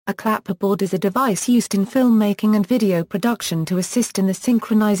A clapperboard is a device used in filmmaking and video production to assist in the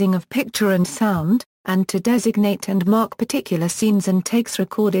synchronizing of picture and sound, and to designate and mark particular scenes and takes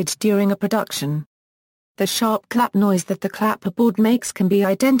recorded during a production. The sharp clap noise that the clapperboard makes can be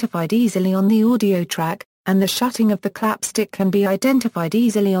identified easily on the audio track, and the shutting of the clapstick can be identified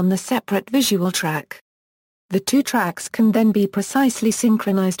easily on the separate visual track. The two tracks can then be precisely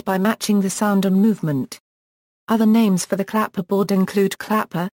synchronized by matching the sound and movement. Other names for the clapperboard include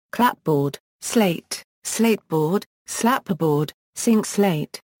clapper, clapboard, slate, slateboard, slapperboard, sync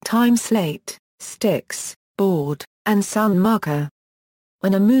slate, time slate, sticks, board, and sound marker.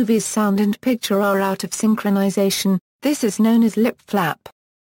 When a movie's sound and picture are out of synchronization, this is known as lip flap.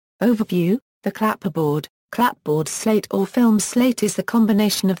 Overview: the clapperboard, clapboard slate or film slate is the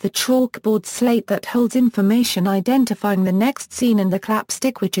combination of the chalkboard slate that holds information identifying the next scene and the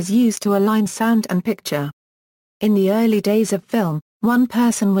clapstick which is used to align sound and picture. In the early days of film, one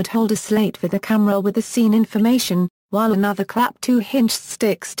person would hold a slate with the camera with the scene information, while another clapped two hinged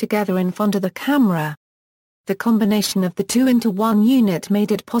sticks together in front of the camera. The combination of the two into one unit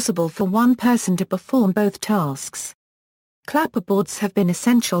made it possible for one person to perform both tasks. Clapperboards have been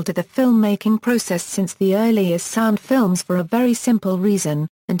essential to the filmmaking process since the earliest sound films for a very simple reason: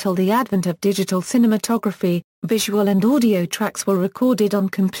 until the advent of digital cinematography, visual and audio tracks were recorded on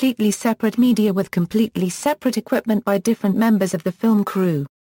completely separate media with completely separate equipment by different members of the film crew.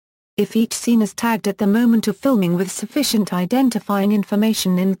 If each scene is tagged at the moment of filming with sufficient identifying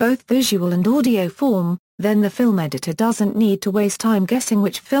information in both visual and audio form, then the film editor doesn't need to waste time guessing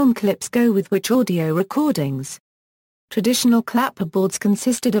which film clips go with which audio recordings. Traditional clapperboards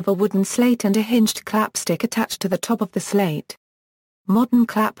consisted of a wooden slate and a hinged clapstick attached to the top of the slate. Modern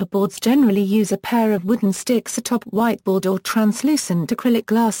clapperboards generally use a pair of wooden sticks atop whiteboard or translucent acrylic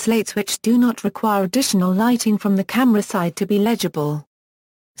glass slates which do not require additional lighting from the camera side to be legible.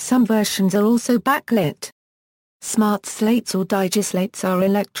 Some versions are also backlit. Smart slates or digislates are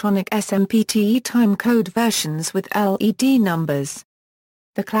electronic SMPTE timecode versions with LED numbers.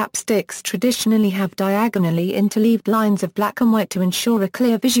 The clapsticks traditionally have diagonally interleaved lines of black and white to ensure a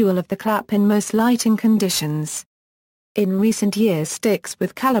clear visual of the clap in most lighting conditions. In recent years, sticks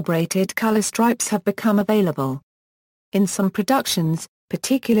with calibrated color stripes have become available. In some productions,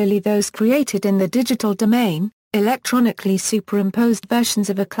 particularly those created in the digital domain, electronically superimposed versions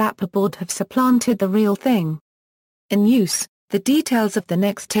of a clapperboard have supplanted the real thing. In use, the details of the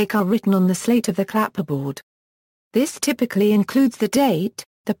next take are written on the slate of the clapperboard. This typically includes the date,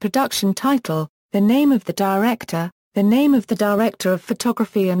 the production title, the name of the director of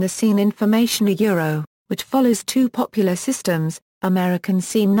photography and the scene information which follows two popular systems, American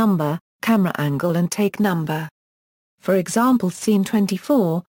scene number, camera angle and take number. For example, scene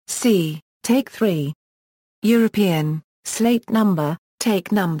 24, C, take 3. European, slate number,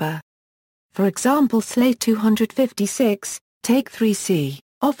 take number. For example, slate 256, take 3C.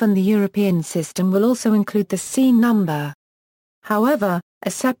 Often the European system will also include the scene number. However,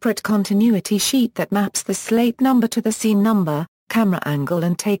 a separate continuity sheet that maps the slate number to the scene number, camera angle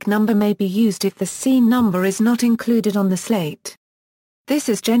and take number may be used if the scene number is not included on the slate. This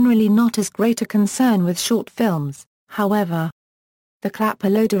is generally not as great a concern with short films, however. The clapper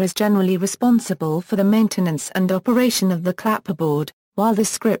loader is generally responsible for the maintenance and operation of the clapperboard, while the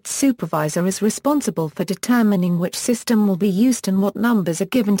script supervisor is responsible for determining which system will be used and what numbers a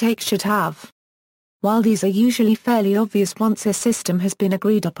given take should have. While these are usually fairly obvious once a system has been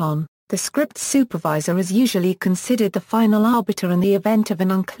agreed upon, the script supervisor is usually considered the final arbiter in the event of an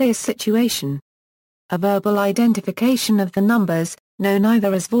unclear situation. A verbal identification of the numbers, known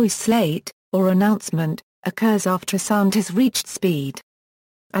either as voice slate, or announcement, occurs after sound has reached speed.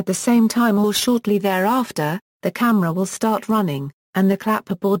 At the same time or shortly thereafter, the camera will start running, and the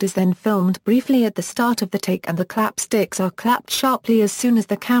clapperboard is then filmed briefly at the start of the take and the clapsticks are clapped sharply as soon as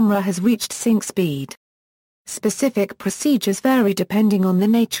the camera has reached sync speed. Specific procedures vary depending on the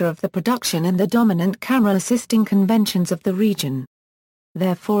nature of the production and the dominant camera assisting conventions of the region.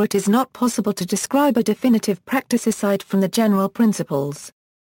 Therefore it is not possible to describe a definitive practice aside from the general principles.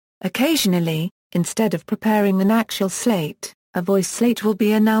 Occasionally, instead of preparing an actual slate, a voice slate will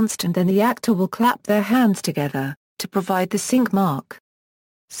be announced and then the actor will clap their hands together to provide the sync mark.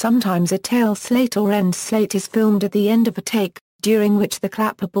 Sometimes a tail slate or end slate is filmed at the end of a take, during which the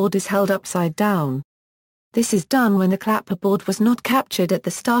clapperboard is held upside down. This is done when the clapperboard was not captured at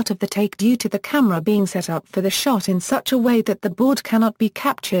the start of the take due to the camera being set up for the shot in such a way that the board cannot be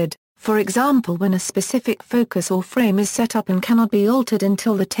captured, for example when a specific focus or frame is set up and cannot be altered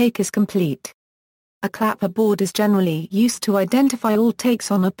until the take is complete. A clapperboard is generally used to identify all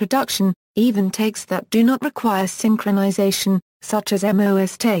takes on a production, even takes that do not require synchronization, such as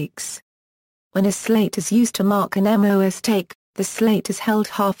MOS takes. When a slate is used to mark an MOS take, the slate is held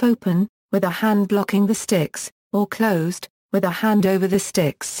half open, with a hand blocking the sticks, or closed, with a hand over the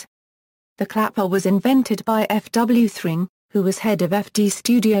sticks. The clapper was invented by F.W. Thring, who was head of FD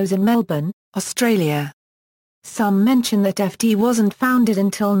Studios in Melbourne, Australia. Some mention that FD wasn't founded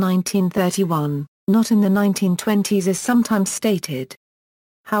until 1931, not in the 1920s as sometimes stated.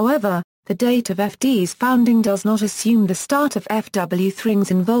 However, the date of FD's founding does not assume the start of F.W.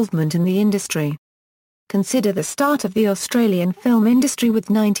 Thring's involvement in the industry. Consider the start of the Australian film industry with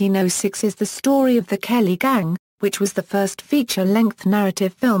 1906 is the story of the Kelly Gang, which was the first feature-length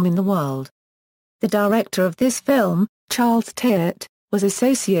narrative film in the world. The director of this film, Charles Tayert, was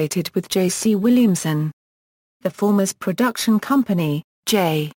associated with J.C. Williamson. The former's production company,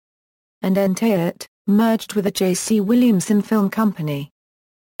 J. and N. Tayert, merged with the J.C. Williamson Film Company.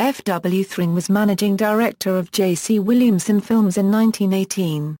 F.W. Thring was managing director of J.C. Williamson Films in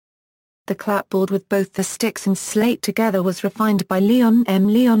 1918. The clapboard with both the sticks and slate together was refined by Leon M.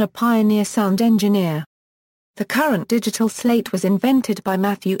 Leon, a pioneer sound engineer. The current digital slate was invented by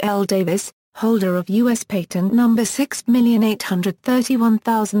Matthew L. Davis, holder of U.S. patent number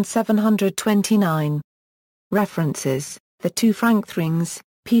 6,831,729. References: The Two Frank Thrings,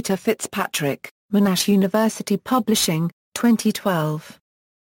 Peter Fitzpatrick, Monash University Publishing, 2012.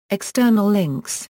 External links.